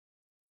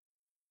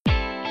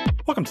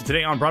Welcome to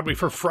Today on Broadway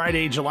for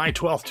Friday, July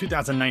 12th,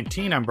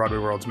 2019. I'm Broadway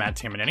World's Matt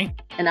Tamanini.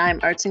 And I'm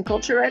arts and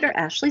culture writer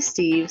Ashley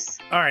Steves.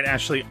 All right,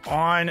 Ashley,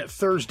 on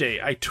Thursday,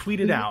 I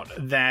tweeted out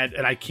that,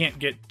 and I can't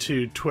get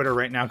to Twitter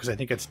right now because I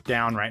think it's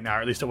down right now,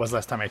 or at least it was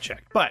last time I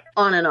checked. But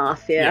on and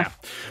off, yeah.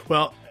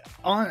 Well,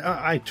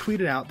 I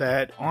tweeted out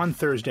that on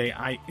Thursday,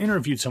 I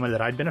interviewed someone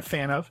that I'd been a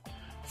fan of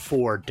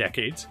for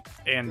decades,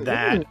 and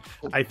that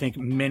I think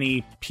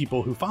many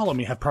people who follow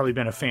me have probably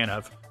been a fan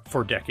of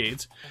for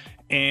decades.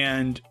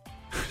 And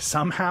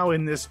somehow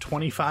in this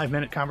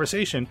 25-minute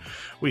conversation,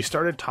 we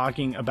started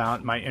talking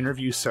about my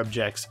interview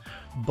subject's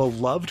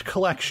beloved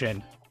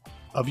collection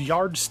of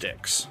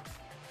yardsticks.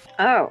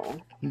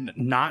 Oh.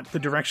 Not the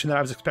direction that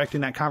I was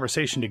expecting that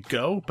conversation to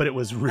go, but it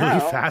was really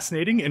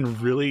fascinating and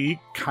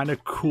really kind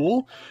of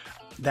cool.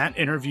 That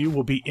interview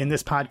will be in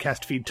this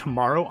podcast feed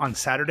tomorrow on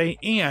Saturday,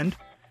 and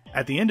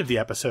at the end of the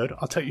episode,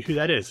 I'll tell you who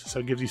that is. So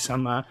it gives you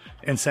some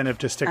incentive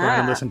to stick around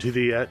and listen to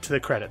the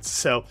credits.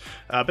 So,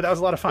 but that was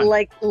a lot of fun.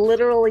 Like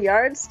literal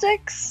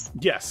yardsticks?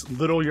 Yes,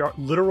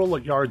 literal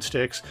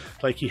yardsticks.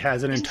 Like he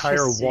has an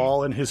entire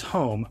wall in his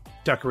home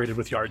decorated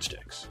with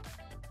yardsticks.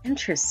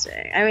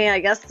 Interesting. I mean,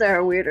 I guess there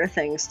are weirder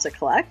things to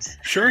collect.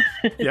 Sure.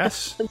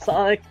 Yes. That's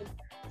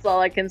all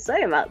I can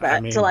say about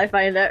that until I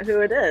find out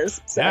who it is.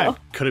 So. Yeah,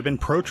 could have been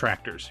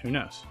protractors. Who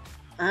knows?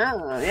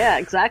 Oh, yeah,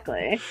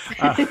 exactly.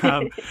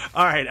 All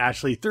right,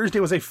 Ashley. Thursday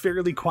was a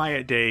fairly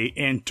quiet day,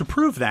 and to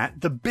prove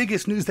that, the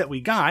biggest news that we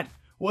got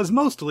was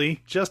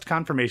mostly just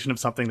confirmation of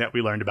something that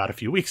we learned about a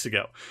few weeks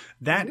ago.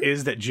 That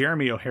is that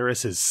Jeremy O.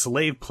 Harris's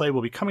Slave play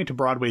will be coming to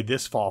Broadway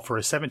this fall for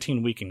a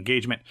 17-week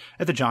engagement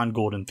at the John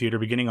Golden Theater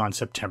beginning on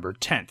September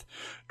 10th.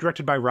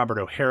 Directed by Robert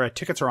O'Hara,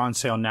 tickets are on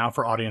sale now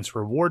for Audience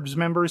Rewards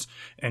members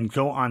and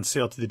go on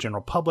sale to the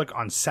general public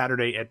on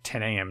Saturday at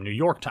 10 a.m. New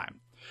York time.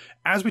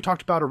 As we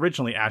talked about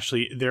originally,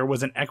 Ashley, there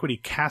was an equity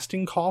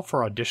casting call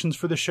for auditions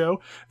for the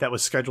show that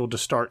was scheduled to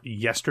start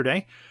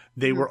yesterday.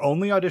 They were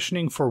only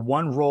auditioning for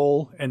one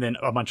role and then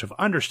a bunch of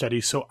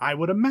understudies, so I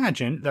would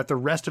imagine that the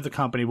rest of the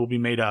company will be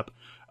made up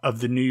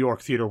of the New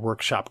York Theater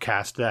Workshop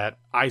cast that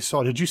I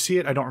saw. Did you see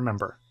it? I don't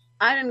remember.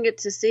 I didn't get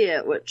to see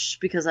it,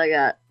 because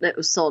it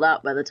was sold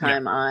out by the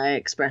time I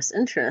expressed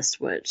interest,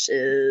 which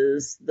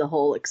is the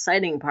whole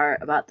exciting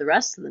part about the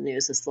rest of the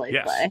news of Slave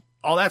play.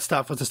 All that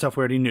stuff was the stuff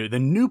we already knew. The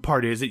new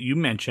part is that you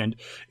mentioned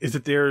is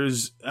that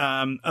there's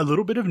a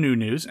little bit of new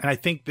news, and I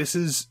think this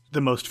is the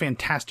most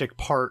fantastic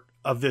part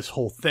of this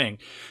whole thing.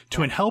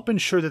 To help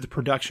ensure that the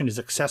production is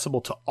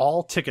accessible to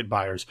all ticket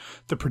buyers,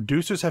 the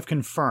producers have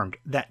confirmed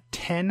that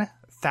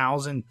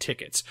 10,000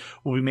 tickets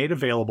will be made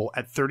available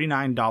at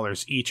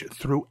 $39 each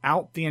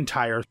throughout the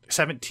entire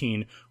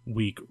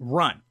 17-week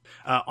run.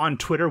 On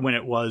Twitter, when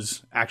it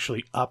was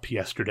actually up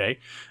yesterday,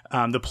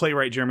 the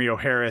playwright Jeremy O.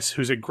 Harris,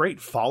 who's a great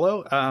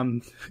follow,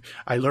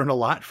 I learned a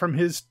lot from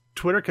his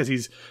Twitter because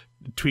he's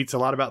tweets a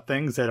lot about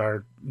things that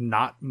are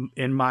not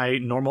in my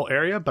normal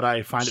area, but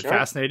I find it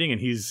fascinating, and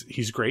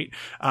he's great.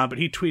 But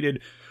he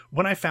tweeted,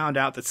 "When I found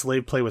out that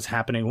Slave play was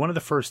happening, one of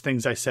the first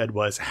things I said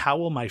was, how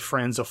will my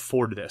friends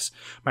afford this?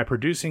 My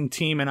producing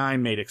team and I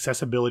made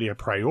accessibility a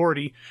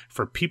priority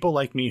for people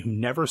like me who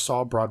never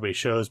saw Broadway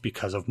shows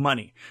because of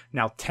money.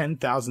 Now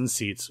 10,000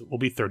 seats will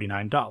be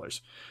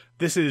 $39.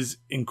 This is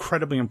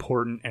incredibly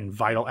important and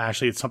vital,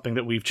 Ashley. It's something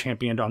that we've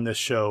championed on this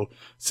show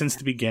since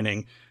the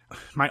beginning.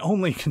 My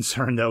only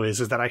concern, though, is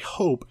that I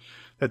hope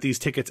that these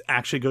tickets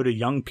actually go to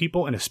young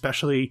people, and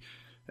especially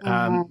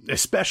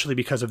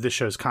because of this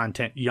show's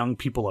content, young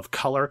people of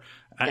color,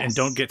 and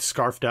don't get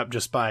scarfed up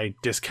just by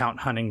discount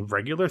hunting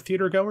regular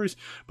theater goers.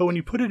 But when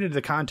you put it into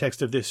the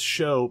context of this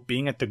show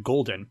being at the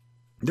Golden,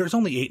 there's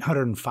only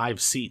 805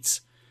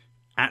 seats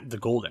at the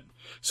Golden.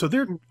 So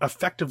they're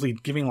effectively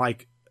giving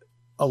like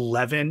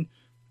 11,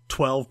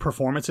 12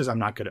 performances. I'm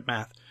not good at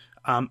math.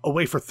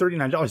 Away for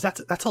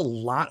 $39. That's a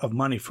lot of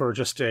money for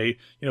just a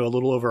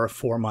little over a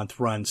 4-month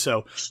run.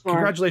 So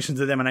congratulations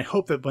to them. And I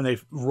hope that when they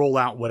roll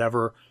out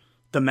whatever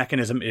the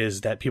mechanism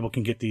is that people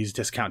can get these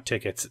discount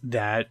tickets,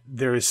 that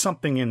there is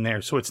something in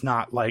there. So it's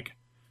not like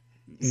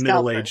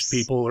middle-aged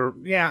people or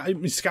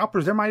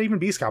scalpers. There might even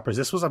be scalpers.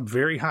 This was a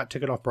very hot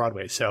ticket off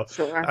Broadway. So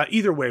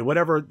either way,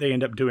 whatever they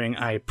end up doing,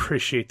 I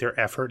appreciate their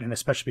effort. And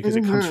especially because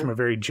it comes from a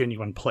very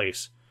genuine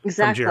place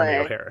from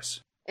Jeremy O.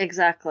 Harris.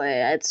 Exactly.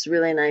 It's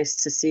really nice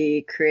to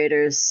see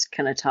creators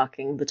kind of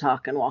talking the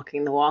talk and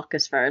walking the walk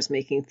as far as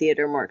making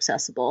theater more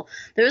accessible.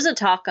 There was a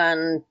talk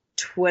on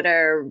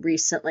Twitter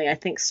recently, I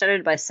think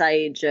started by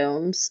Saeed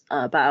Jones,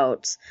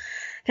 about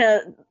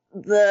by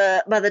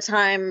the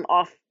time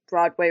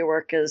off-Broadway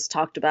work is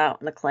talked about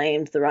and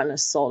acclaimed, the run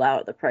is sold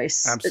out, it's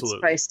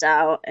priced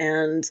out,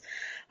 and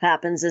what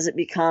happens is it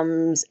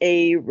becomes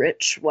a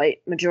rich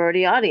white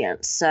majority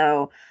audience.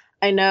 So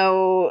I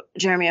know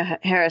Jeremy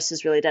Harris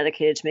is really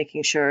dedicated to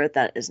making sure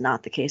that is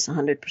not the case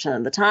 100%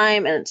 of the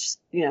time. And it's,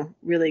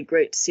 really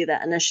great to see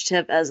that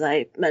initiative. As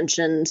I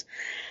mentioned,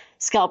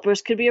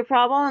 scalpers could be a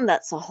problem.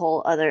 That's a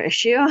whole other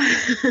issue.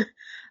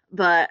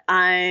 But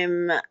I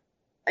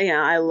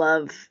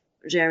love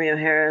Jeremy O.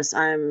 Harris.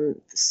 I'm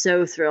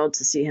so thrilled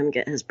to see him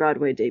get his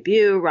Broadway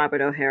debut.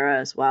 Robert O'Hara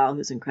as well,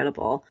 who's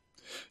incredible.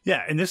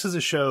 Yeah, and this is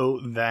a show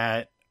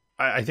that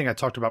I think I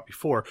talked about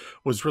before,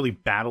 was really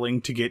battling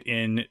to get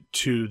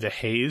into the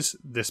Hays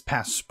this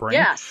past spring.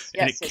 Yes.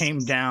 And it came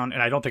down,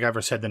 and I don't think I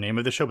ever said the name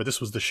of the show, but this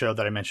was the show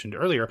that I mentioned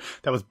earlier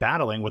that was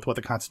battling with What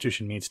the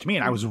Constitution Means to Me.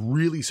 And I was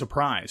really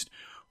surprised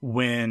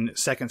when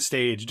Second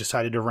Stage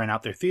decided to rent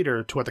out their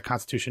theater to What the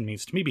Constitution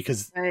Means to Me,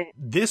 because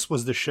this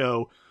was the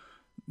show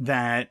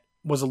that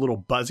was a little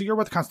buzzier.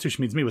 What the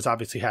Constitution Means to Me was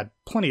obviously had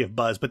plenty of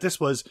buzz, but this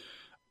was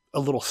a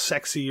little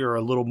sexier,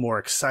 a little more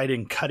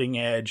exciting, cutting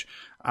edge.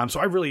 So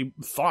I really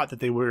thought that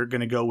they were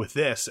going to go with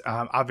this.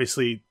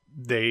 Obviously,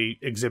 they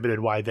exhibited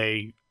why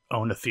they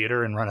own a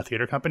theater and run a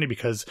theater company,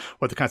 because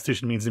What the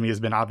Constitution Means to Me has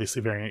been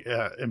obviously very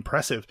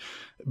impressive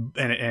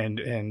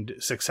and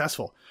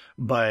successful.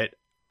 But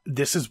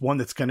this is one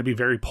that's going to be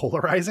very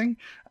polarizing.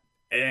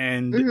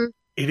 And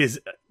it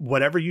is,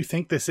 whatever you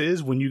think this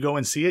is, when you go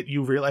and see it,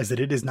 you realize that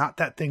it is not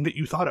that thing that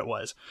you thought it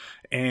was.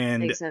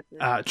 And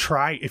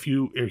try, if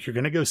you're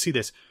going to go see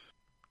this,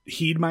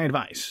 heed my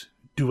advice.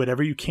 Do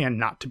whatever you can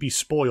not to be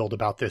spoiled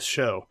about this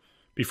show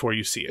before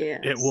you see it. Yes,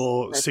 it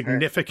will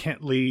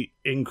significantly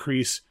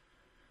increase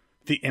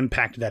the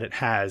impact that it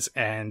has.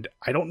 And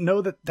I don't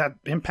know that that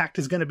impact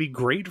is going to be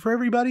great for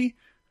everybody,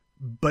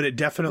 but it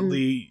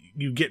definitely,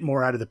 you get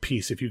more out of the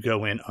piece if you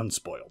go in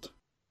unspoiled.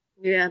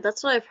 Yeah,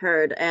 that's what I've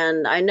heard.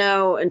 And I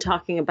know in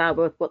talking about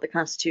both What the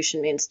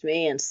Constitution Means to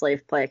Me and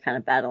Slave Play kind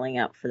of battling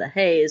out for the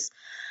Hays,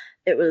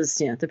 it was,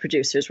 the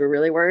producers were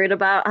really worried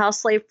about how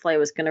Slave Play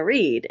was going to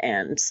read.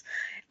 And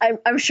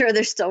I'm sure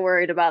they're still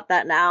worried about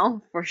that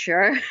now, for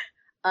sure.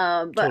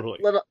 But Totally.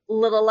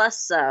 little less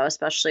so,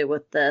 especially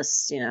with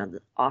this,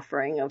 the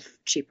offering of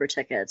cheaper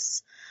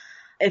tickets.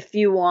 If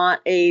you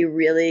want a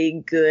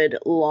really good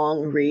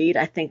long read,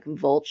 I think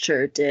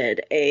Vulture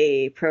did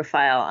a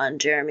profile on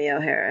Jeremy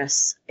O.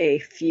 Harris a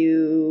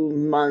few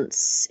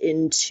months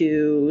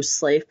into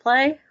Slave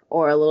Play,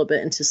 or a little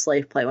bit into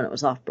Slave Play when it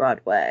was off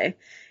Broadway.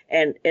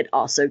 And it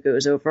also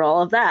goes over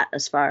all of that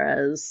as far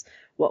as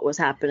what was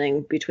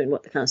happening between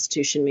What the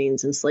Constitution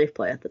Means and Slave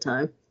Play at the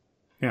time.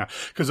 Yeah,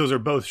 because those are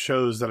both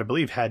shows that I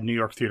believe had New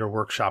York Theater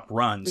Workshop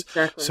runs.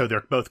 Exactly. So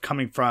they're both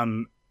coming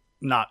from,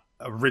 not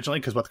originally,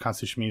 because What the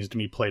Constitution Means to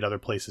Me played other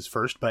places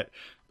first, but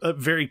a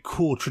very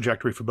cool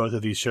trajectory for both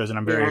of these shows. And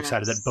I'm very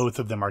excited that both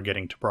of them are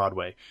getting to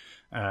Broadway,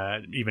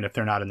 even if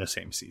they're not in the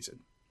same season.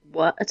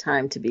 What a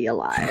time to be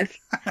alive.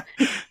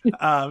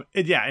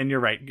 And you're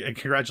right.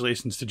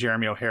 Congratulations to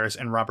Jeremy O. Harris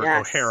and Robert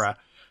O'Hara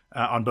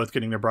on both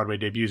getting their Broadway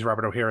debuts.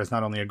 Robert O'Hara is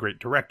not only a great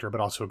director, but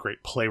also a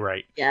great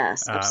playwright.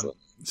 Yes, absolutely.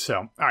 So,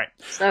 all right.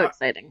 So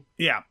exciting.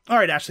 Yeah. All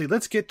right, Ashley,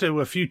 let's get to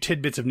a few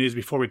tidbits of news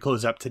before we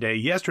close up today.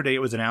 Yesterday,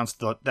 it was announced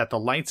that the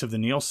lights of the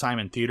Neil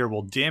Simon Theater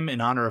will dim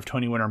in honor of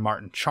Tony winner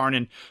Martin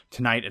Charnin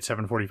tonight at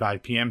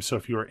 7:45 p.m. So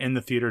if you are in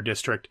the theater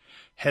district,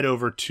 head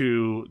over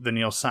to the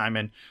Neil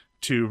Simon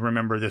to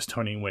remember this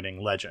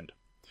Tony-winning legend.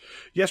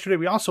 Yesterday,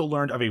 we also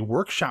learned of a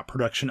workshop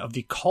production of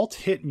the cult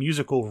hit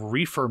musical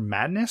Reefer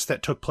Madness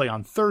that took place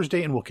on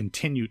Thursday and will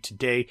continue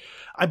today.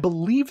 I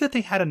believe that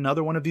they had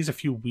another one of these a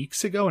few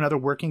weeks ago, another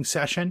working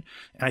session,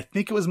 and I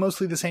think it was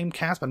mostly the same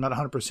cast, but I'm not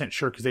 100%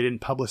 sure because they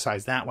didn't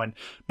publicize that one.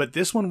 But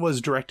this one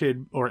was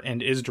directed,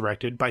 and is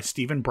directed, by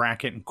Stephen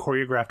Brackett and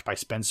choreographed by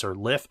Spencer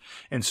Liff,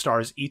 and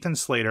stars Ethan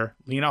Slater,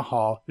 Lena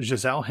Hall,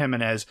 Giselle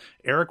Jimenez,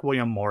 Eric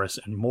William Morris,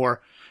 and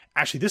more.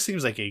 Actually, this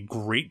seems like a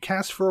great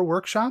cast for a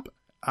workshop.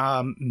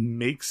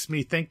 Makes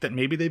me think that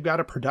maybe they've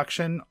got a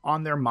production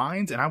on their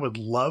minds, and I would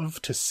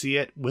love to see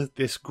it with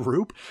this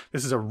group.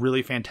 This is a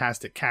really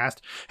fantastic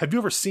cast. Have you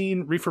ever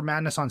seen Reefer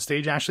Madness on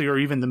stage, Ashley, or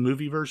even the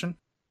movie version?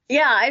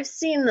 Yeah, I've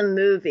seen the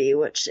movie,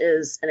 which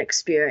is an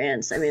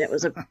experience. I mean, it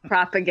was a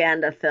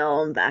propaganda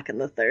film back in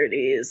the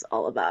 30s,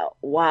 all about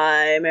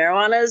why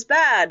marijuana is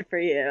bad for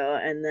you.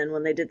 And then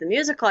when they did the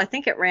musical, I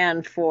think it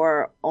ran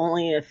for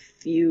only a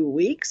few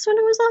weeks when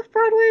it was off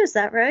Broadway. Is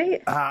that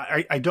right?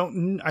 I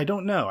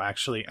don't know,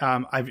 actually.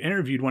 I've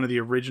interviewed one of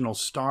the original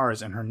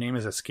stars, and her name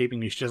is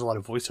escaping me. She does a lot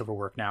of voiceover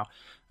work now.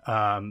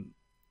 I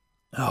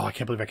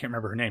can't believe I can't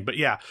remember her name. But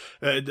yeah,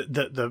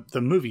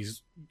 the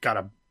movie's got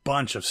a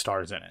bunch of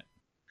stars in it.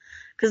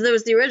 Because there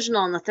was the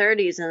original in the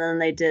 30s, and then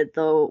they did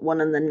the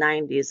one in the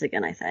 90s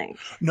again, I think.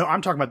 No,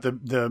 I'm talking about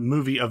the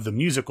movie of the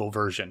musical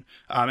version.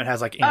 It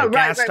has like Anna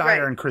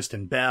Gasteyer and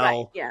Kristen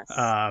Bell,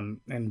 and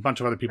a bunch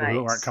of other people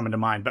who aren't coming to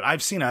mind. But I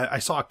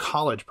saw a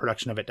college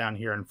production of it down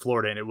here in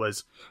Florida, and it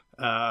was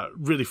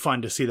really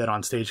fun to see that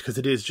on stage because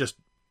it is just,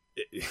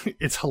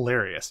 it's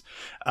hilarious.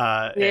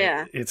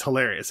 It's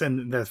hilarious.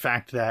 And the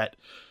fact that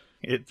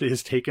it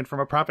is taken from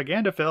a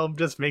propaganda film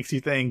just makes you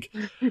think,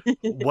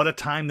 what a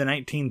time the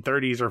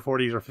 1930s or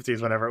 40s or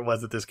 50s, whatever it was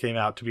that this came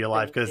out, to be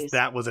alive, because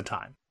that was a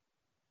time.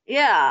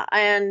 Yeah,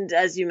 and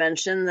as you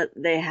mentioned, that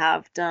they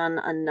have done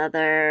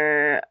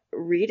another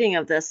reading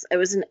of this. It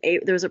was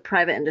there was a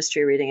private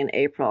industry reading in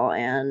April,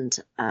 and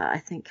I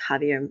think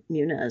Javier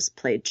Muniz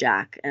played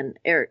Jack, and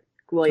Eric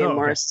William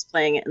Morris is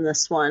playing it in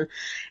this one.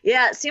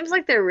 Yeah, it seems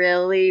like they're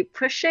really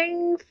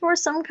pushing for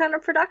some kind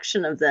of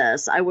production of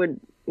this. I would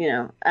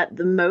at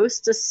the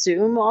most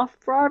assume off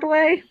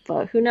Broadway,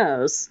 but who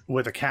knows?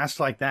 With a cast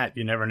like that,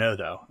 you never know,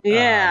 though.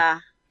 Yeah.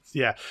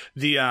 Yeah.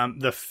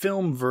 The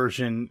film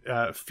version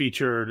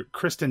featured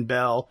Kristen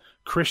Bell,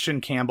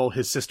 Christian Campbell,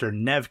 his sister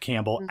Neve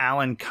Campbell,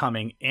 Alan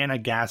Cumming, Anna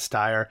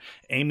Gasteyer,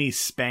 Amy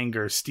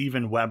Spanger,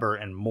 Steven Weber,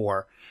 and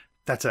more.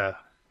 That's a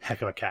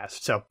heck of a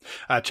cast. So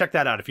check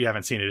that out if you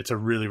haven't seen it. It's a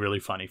really, really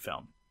funny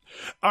film.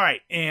 All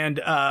right.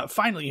 And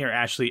finally here,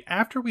 Ashley,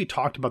 after we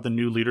talked about the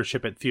new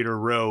leadership at Theater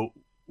Row,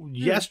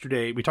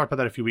 yesterday, we talked about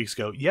that a few weeks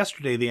ago.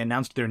 Yesterday, they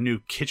announced their new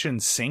kitchen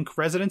sink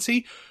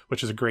residency,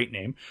 which is a great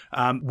name.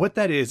 What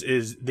that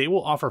is they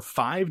will offer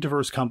 5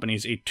 diverse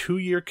companies a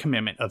 2-year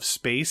commitment of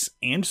space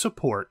and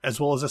support, as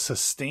well as a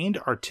sustained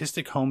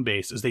artistic home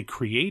base as they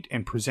create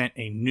and present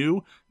a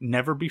new,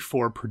 never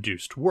before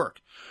produced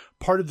work.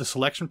 Part of the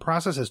selection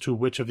process as to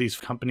which of these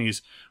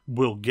companies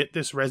will get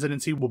this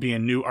residency will be a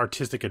new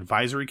artistic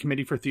advisory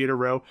committee for Theater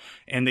Row,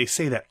 and they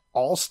say that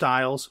all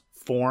styles,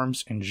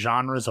 forms, and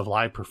genres of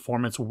live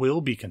performance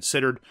will be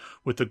considered,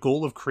 with the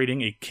goal of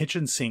creating a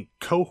kitchen sink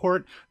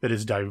cohort that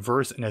is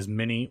diverse in as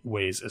many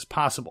ways as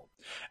possible.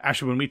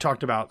 Actually, when we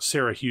talked about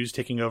Sarah Hughes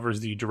taking over as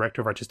the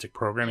director of artistic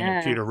programming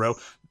at Theater Row,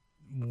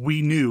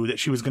 we knew that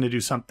she was going to do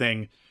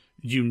something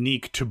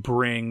unique to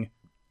bring.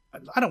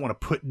 I don't want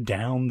to put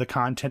down the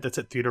content that's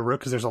at Theater Row,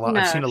 because there's a lot.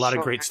 I've seen a lot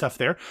of great stuff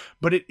there,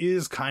 but it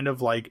is kind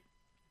of like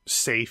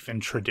safe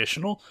and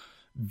traditional.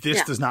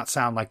 This does not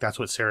sound like that's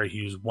what Sarah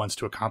Hughes wants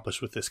to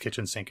accomplish with this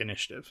kitchen sink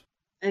initiative.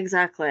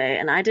 Exactly.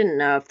 And I didn't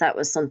know if that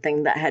was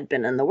something that had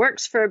been in the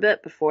works for a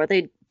bit before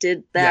they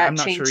did that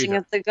changing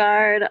of the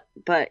guard.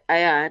 But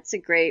it's a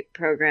great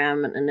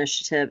program and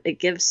initiative. It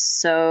gives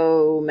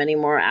so many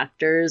more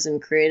actors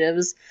and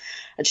creatives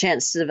a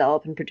chance to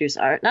develop and produce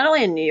art, not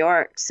only in New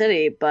York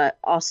City, but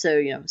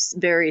also,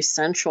 very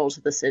central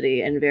to the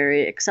city and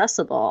very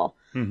accessible.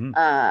 Mm-hmm.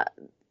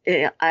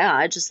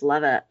 I just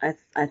love it.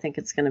 I think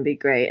it's going to be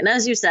great. And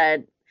as you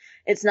said,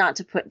 it's not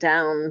to put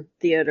down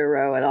Theater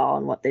Row at all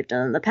and what they've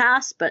done in the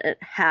past, but it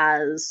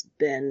has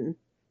been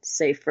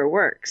safer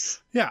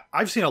works. Yeah,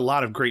 I've seen a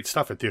lot of great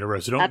stuff at Theater Row,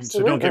 so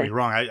don't get me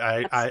wrong.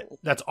 I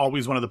that's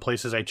always one of the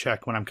places I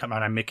check when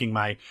I'm making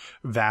my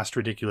vast,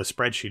 ridiculous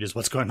spreadsheet is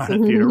what's going on at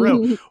Theater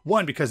Row.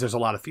 1, because there's a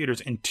lot of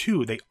theaters, and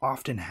 2, they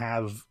often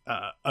have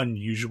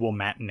unusual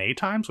matinee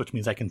times, which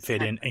means I can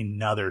fit in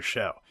another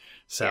show.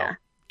 So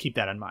keep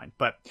that in mind.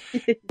 But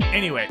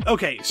anyway,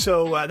 okay,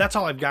 so that's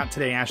all I've got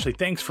today, Ashley.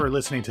 Thanks for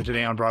listening to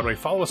Today on Broadway.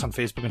 Follow us on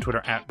Facebook and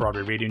Twitter at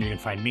Broadway Radio, and you can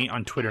find me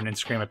on Twitter and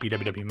Instagram at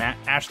BWWMatt.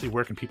 Ashley,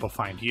 where can people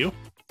find you?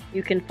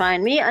 You can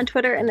find me on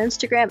Twitter and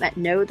Instagram at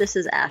No This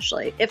Is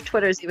Ashley, if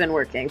Twitter's even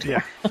working.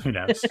 Yeah, who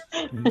knows?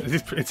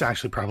 It's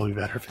actually probably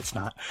better if it's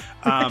not.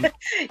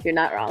 You're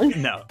not wrong.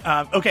 No.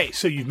 Okay,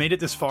 so you've made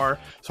it this far,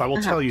 so I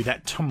will tell you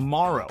that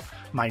tomorrow,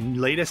 my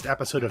latest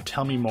episode of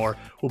Tell Me More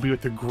will be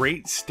with the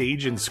great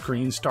stage and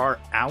screen star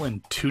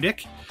Alan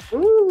Tudyk.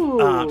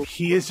 Ooh.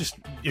 He is just,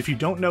 if you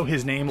don't know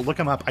his name, look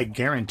him up. I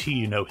guarantee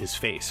you know his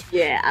face.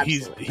 Yeah,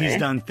 absolutely. He's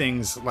done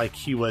things like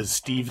he was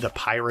Steve the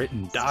Pirate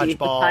in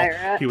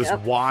Dodgeball. He was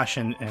Wash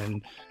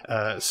and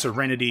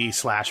Serenity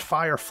 /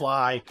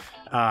 Firefly.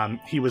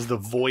 He was the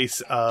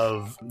voice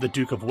of the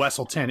Duke of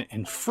Weselton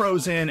in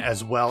Frozen,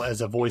 as well as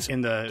a voice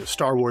in the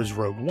Star Wars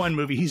Rogue One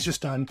movie. He's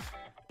just done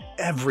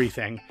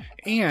everything,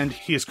 and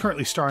he is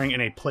currently starring in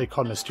a play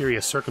called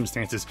Mysterious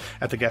Circumstances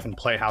at the Geffen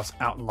Playhouse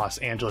out in Los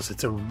Angeles.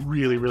 It's a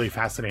really, really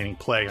fascinating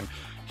play, and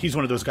he's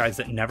one of those guys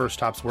that never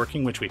stops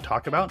working, which we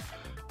talk about.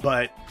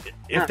 But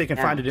if they can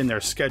find it in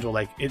their schedule,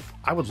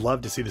 I would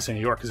love to see this in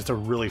New York, because it's a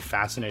really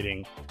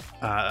fascinating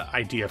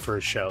idea for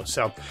a show.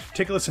 So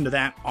take a listen to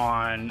that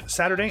on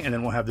Saturday, and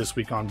then we'll have This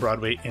Week on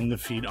Broadway in the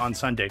feed on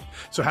Sunday.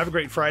 So have a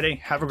great Friday,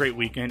 have a great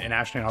weekend, and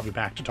Ashley and I'll be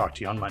back to talk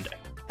to you on Monday.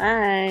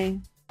 Bye.